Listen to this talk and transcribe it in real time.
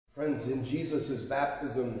Friends, in Jesus'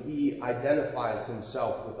 baptism, he identifies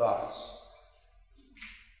himself with us,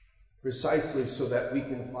 precisely so that we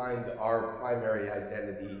can find our primary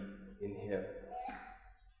identity in him.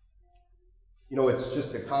 You know, it's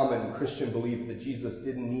just a common Christian belief that Jesus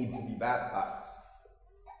didn't need to be baptized.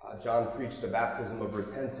 John preached a baptism of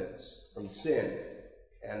repentance from sin,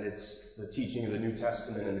 and it's the teaching of the New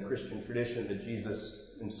Testament and the Christian tradition that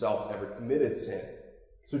Jesus himself never committed sin.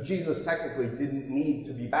 So Jesus technically didn't need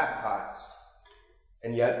to be baptized,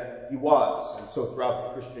 and yet he was. And so throughout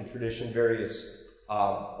the Christian tradition, various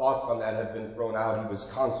thoughts on that have been thrown out. He was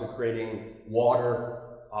consecrating water,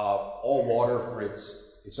 all water for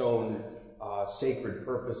its own sacred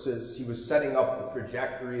purposes. He was setting up the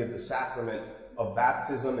trajectory of the sacrament of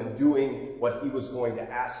baptism and doing what he was going to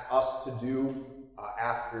ask us to do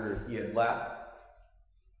after he had left.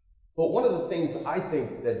 But one of the things I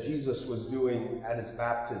think that Jesus was doing at his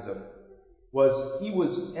baptism was he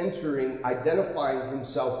was identifying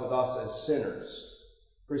himself with us as sinners,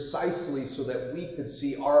 precisely so that we could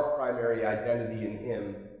see our primary identity in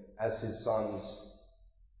him as his sons,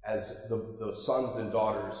 as the sons and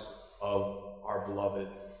daughters of our beloved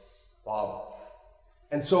Father.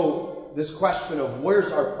 And so this question of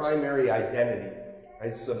where's our primary identity, right?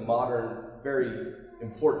 It's a modern, very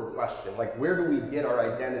important question. Like, where do we get our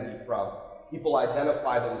identity from? People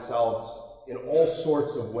identify themselves in all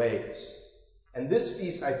sorts of ways. And this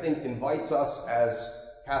feast, I think, invites us as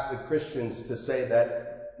Catholic Christians to say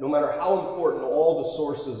that no matter how important all the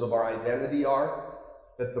sources of our identity are,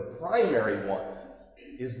 that the primary one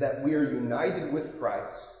is that we are united with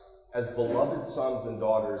Christ as beloved sons and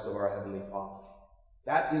daughters of our Heavenly Father.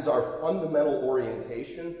 That is our fundamental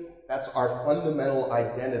orientation. That's our fundamental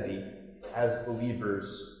identity as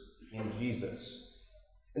believers in Jesus.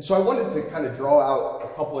 And so I wanted to kind of draw out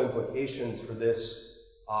a couple implications for this,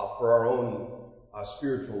 for our own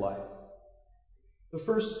spiritual life. The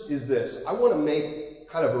first is this. I want to make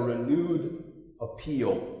kind of a renewed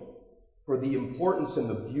appeal for the importance and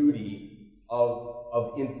the beauty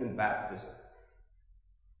of infant baptism.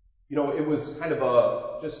 You know, it was kind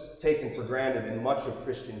of just taken for granted in much of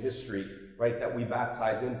Christian history, right, that we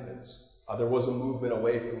baptize infants. There was a movement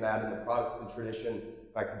away from that in the Protestant tradition.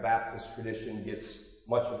 In fact, the Baptist tradition gets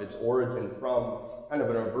much of its origin from kind of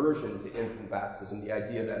an aversion to infant baptism, the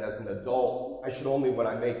idea that as an adult, I should only when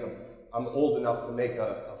I'm old enough to make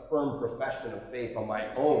a firm profession of faith on my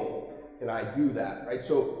own can I do that, right?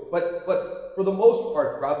 So, but for the most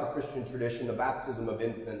part, throughout the Christian tradition, the baptism of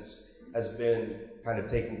infants has been kind of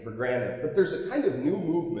taken for granted. But there's a kind of new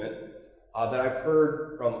movement that I've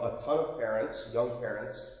heard from a ton of parents, young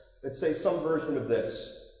parents, that say some version of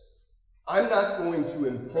this. I'm not going to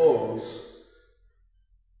impose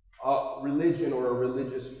a religion or a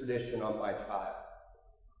religious tradition on my child.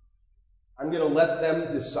 I'm going to let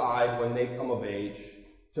them decide when they come of age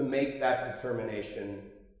to make that determination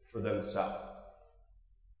for themselves.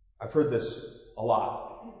 I've heard this a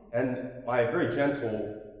lot. And my very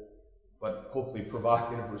gentle but hopefully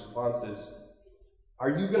provocative response is,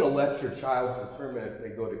 are you going to let your child determine if they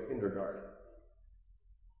go to kindergarten?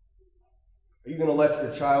 Are you going to let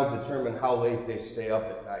your child determine how late they stay up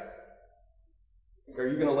at night? Are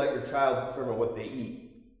you going to let your child determine what they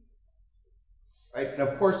eat? Right? And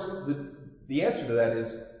of course, the answer to that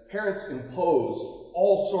is parents impose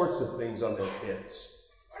all sorts of things on their kids.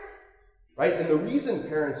 Right? And the reason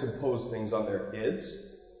parents impose things on their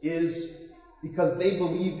kids is because they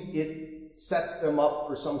believe it sets them up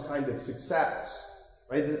for some kind of success.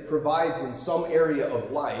 Right? It provides in some area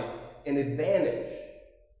of life an advantage.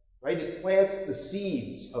 Right? It plants the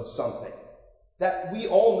seeds of something that we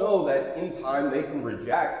all know that in time they can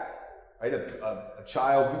reject. Right? A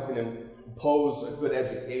child, you can impose a good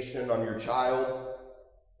education on your child,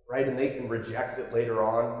 right? And they can reject it later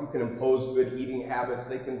on. You can impose good eating habits.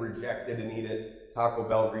 They can reject it and eat it Taco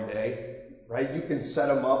Bell every day, right? You can set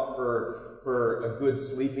them up for a good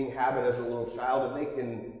sleeping habit as a little child, and they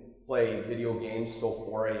can play video games till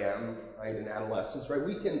 4 a.m., right, in adolescence, right?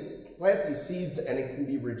 We can plant these seeds and it can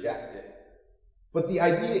be rejected. But the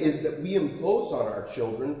idea is that we impose on our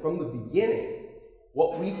children from the beginning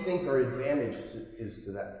what we think our advantage is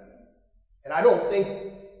to them. And I don't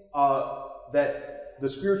think that the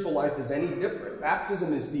spiritual life is any different.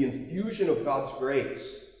 Baptism is the infusion of God's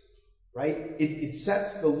grace, right? It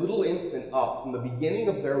sets the little infant up from the beginning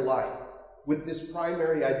of their life with this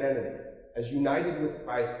primary identity as united with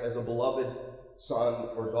Christ as a beloved son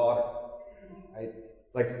or daughter, right?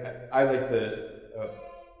 I like to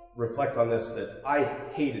reflect on this, that I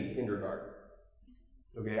hated kindergarten.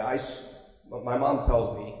 Okay, my mom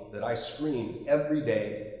tells me that I screamed every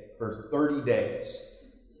day for 30 days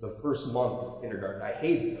the first month of kindergarten. I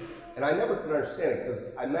hated it. And I never could understand it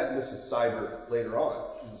because I met Mrs. Seibert later on.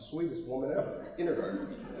 She's the sweetest woman ever, kindergarten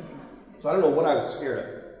teacher. So I don't know what I was scared of.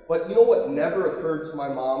 But you know what never occurred to my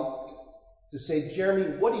mom? To say,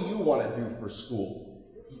 Jeremy, what do you want to do for school?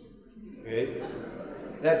 Okay?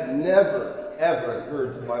 That never, ever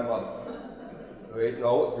occurred to my mother. Okay?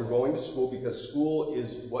 No, you're going to school because school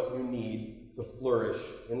is what you need to flourish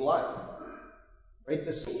in life. Right?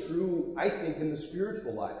 This is true, I think, in the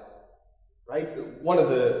spiritual life. Right? One of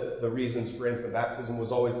the reasons for infant baptism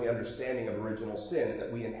was always the understanding of original sin, and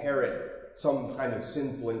that we inherit some kind of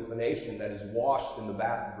sinful inclination that is washed in the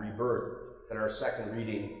bath of rebirth that our second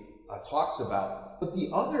reading talks about. But the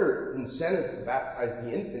other incentive to baptize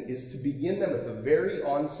the infant is to begin them at the very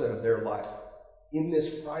onset of their life in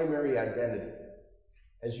this primary identity,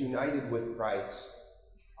 as united with Christ,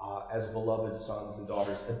 as beloved sons and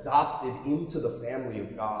daughters, adopted into the family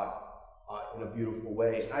of God in a beautiful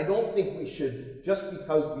way. And I don't think we should, just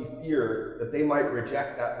because we fear that they might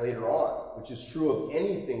reject that later on, which is true of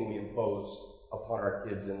anything we impose upon our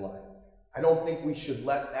kids in life, I don't think we should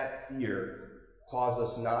let that fear cause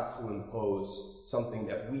us not to impose something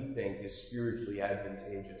that we think is spiritually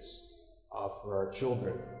advantageous for our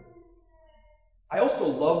children. I also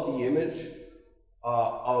love the image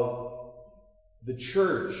of the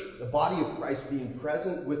church, the body of Christ, being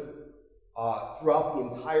present with throughout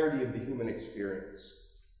the entirety of the human experience.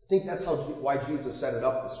 I think that's why Jesus set it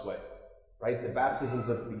up this way, right? The baptism's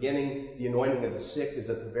at the beginning, the anointing of the sick is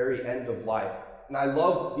at the very end of life. And I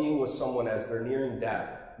love being with someone as they're nearing death,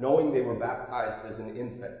 knowing they were baptized as an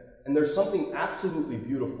infant. And there's something absolutely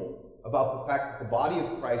beautiful about the fact that the body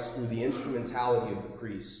of Christ, through the instrumentality of the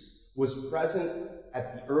priest, was present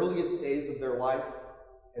at the earliest days of their life,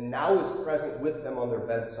 and now is present with them on their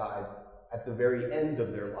bedside at the very end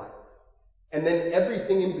of their life. And then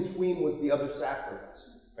everything in between was the other sacraments.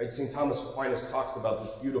 Right? St. Thomas Aquinas talks about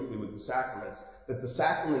this beautifully with the sacraments, that the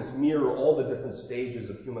sacraments mirror all the different stages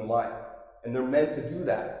of human life. And they're meant to do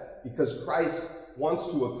that because Christ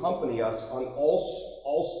wants to accompany us on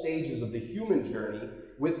all stages of the human journey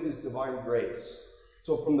with his divine grace.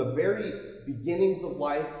 So from the very beginnings of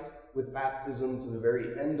life with baptism to the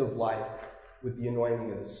very end of life with the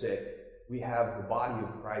anointing of the sick, we have the body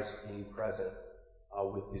of Christ being present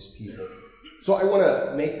with his people. So I want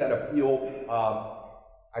to make that appeal.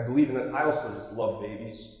 I believe in it. I also just love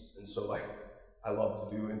babies, and so I love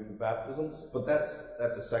to do infant baptisms, but that's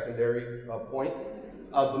a secondary point.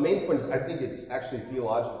 The main point is I think it's actually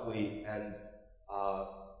theologically and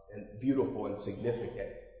beautiful and significant.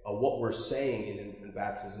 What we're saying in infant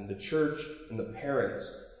baptism, the church and the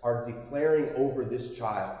parents are declaring over this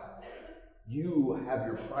child, you have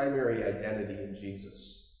your primary identity in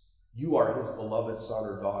Jesus. You are his beloved son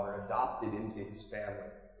or daughter, adopted into his family.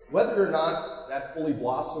 Whether or not that fully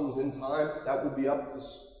blossoms in time, that will be up to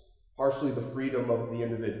partially the freedom of the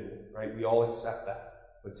individual, right? We all accept that.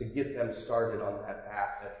 But to get them started on that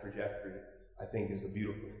path, that trajectory, I think is a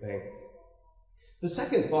beautiful thing. The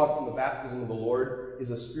second thought from the baptism of the Lord is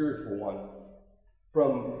a spiritual one,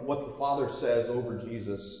 from what the Father says over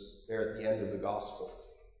Jesus there at the end of the Gospel.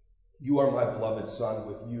 You are my beloved Son,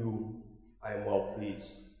 with you I am well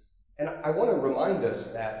pleased. And I want to remind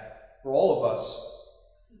us that for all of us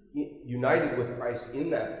united with Christ in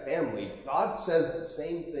that family, God says the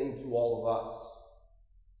same thing to all of us.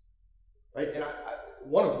 Right? And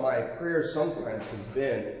one of my prayers sometimes has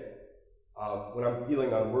been when I'm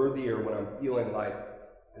feeling unworthy, or when I'm feeling like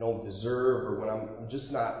I don't deserve, or when I'm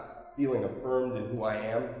just not feeling affirmed in who I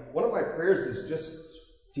am. One of my prayers is just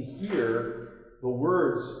to hear the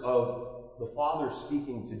words of the Father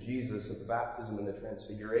speaking to Jesus at the baptism and the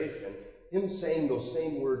transfiguration, him saying those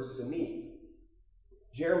same words to me.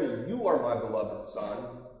 Jeremy, you are my beloved son.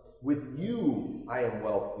 With you I am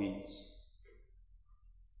well pleased.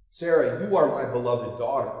 Sarah, you are my beloved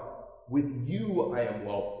daughter. With you I am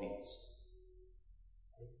well pleased.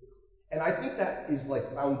 And I think that is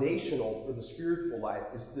foundational for the spiritual life,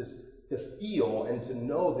 is to feel and to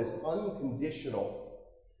know this unconditional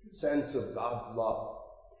sense of God's love.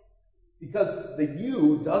 Because the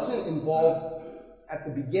you doesn't involve at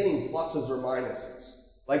the beginning pluses or minuses.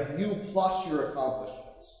 Like you plus your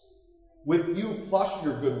accomplishments. With you plus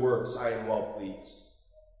your good works, I am well pleased.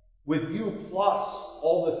 With you plus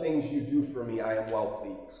all the things you do for me, I am well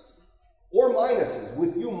pleased. Or minuses.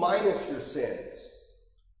 With you minus your sins.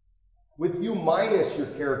 With you minus your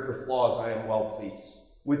character flaws, I am well pleased.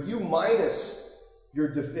 With you minus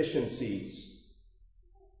your deficiencies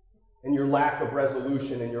and your lack of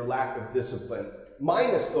resolution and your lack of discipline.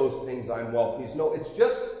 Minus those things, I'm well pleased. No, it's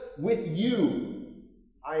just with you,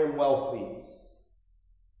 I am well pleased.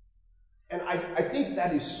 And I think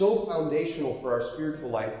that is so foundational for our spiritual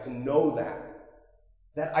life to know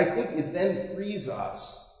that I think it then frees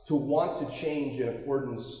us to want to change in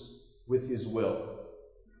accordance with His will.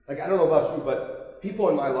 Like, I don't know about you, but people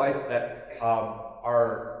in my life that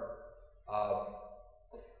are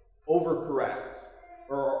overcorrect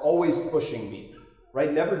or are always pushing me,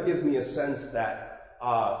 right? Never give me a sense that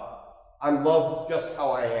I'm loved just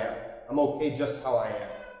how I am. I'm okay just how I am,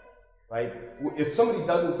 right? If somebody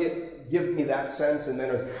doesn't give me that sense and then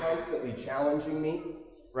is constantly challenging me,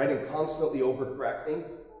 right, and constantly overcorrecting,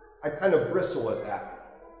 I kind of bristle at that.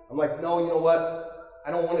 I'm like, no, you know what?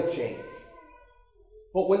 I don't want to change.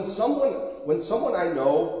 But when someone I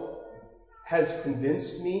know has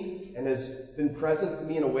convinced me and has been present to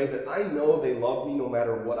me in a way that I know they love me no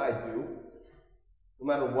matter what I do,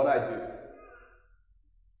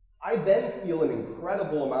 I then feel an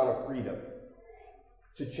incredible amount of freedom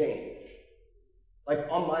to change. Like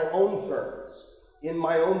on my own terms, in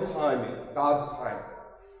my own timing, God's timing.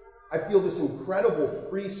 I feel this incredible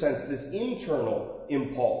free sense, this internal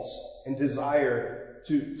impulse and desire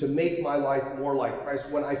to make my life more like Christ,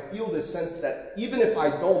 when I feel this sense that even if I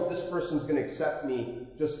don't, this person's going to accept me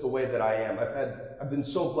just the way that I am. I've been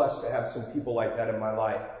so blessed to have some people like that in my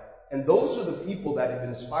life. And those are the people that have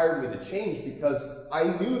inspired me to change, because I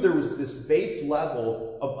knew there was this base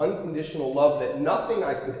level of unconditional love that nothing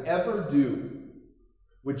I could ever do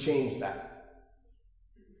would change that.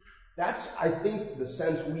 That's, I think, the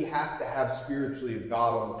sense we have to have spiritually of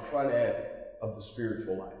God on the front end of the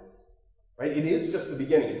spiritual life. Right? It is just the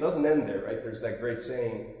beginning. It doesn't end there, right? There's that great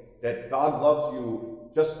saying that God loves you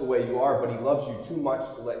just the way you are, but He loves you too much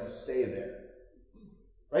to let you stay there.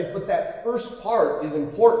 Right? But that first part is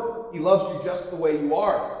important. He loves you just the way you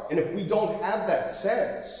are. And if we don't have that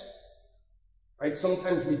sense, right,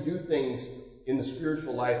 sometimes we do things in the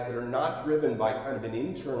spiritual life that are not driven by kind of an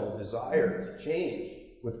internal desire to change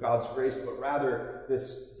with God's grace, but rather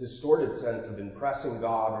this distorted sense of impressing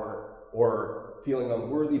God or feeling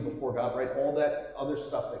unworthy before God, right? All that other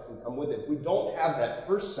stuff that can come with it. If we don't have that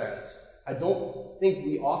first sense, I don't think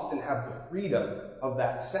we often have the freedom of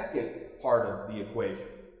that second part of the equation.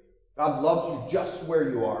 God loves you just where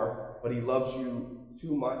you are, but He loves you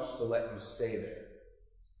too much to let you stay there.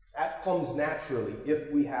 That comes naturally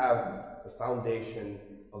if we have the foundation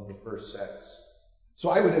of the first sense. So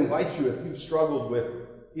I would invite you, if you've struggled with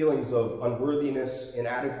feelings of unworthiness,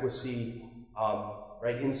 inadequacy,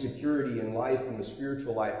 right, insecurity in life, in the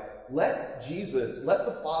spiritual life, let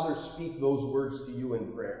the Father speak those words to you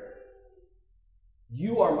in prayer.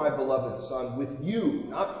 You are my beloved Son. With you,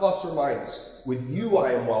 not plus or minus, with you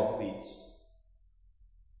I am well pleased.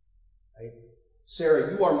 Right?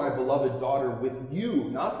 Sarah, you are my beloved daughter. With you,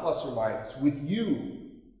 not plus or minus, with you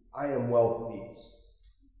I am well pleased.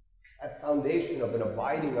 That foundation of an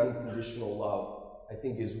abiding, unconditional love, I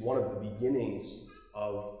think, is one of the beginnings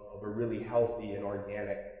of a really healthy and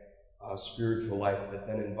organic spiritual life that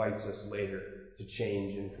then invites us later to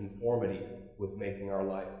change in conformity with making our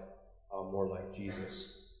life more like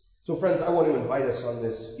Jesus. So friends, I want to invite us on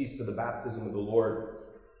this feast of the baptism of the Lord,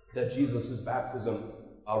 that Jesus' baptism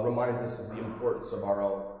reminds us of the importance of our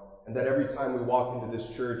own. And that every time we walk into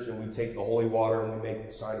this church and we take the holy water and we make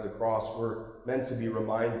the sign of the cross, we're meant to be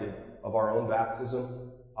reminded of our own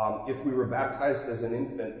baptism. If we were baptized as an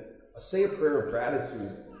infant, say a prayer of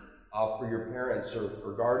gratitude for your parents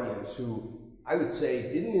or guardians who, I would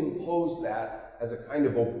say, didn't impose that as a kind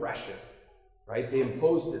of oppression, right? They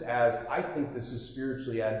imposed it as, I think this is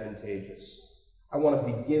spiritually advantageous. I want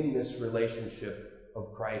to begin this relationship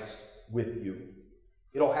of Christ with you.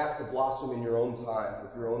 It'll have to blossom in your own time,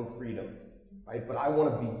 with your own freedom, right? But I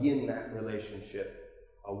want to begin that relationship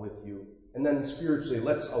with you. And then spiritually,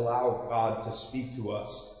 let's allow God to speak to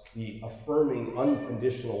us the affirming,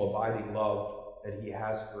 unconditional, abiding love that He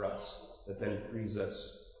has for us, that then frees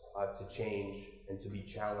us to change and to be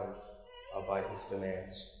challenged by His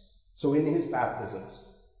demands. So in His baptisms,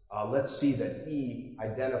 let's see that He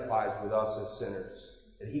identifies with us as sinners,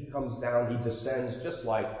 that He comes down, He descends, just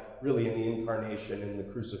like really in the incarnation and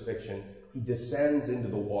the crucifixion. He descends into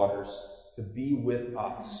the waters to be with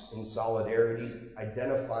us in solidarity,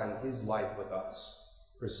 identifying His life with us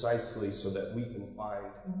precisely so that we can find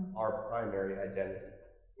our primary identity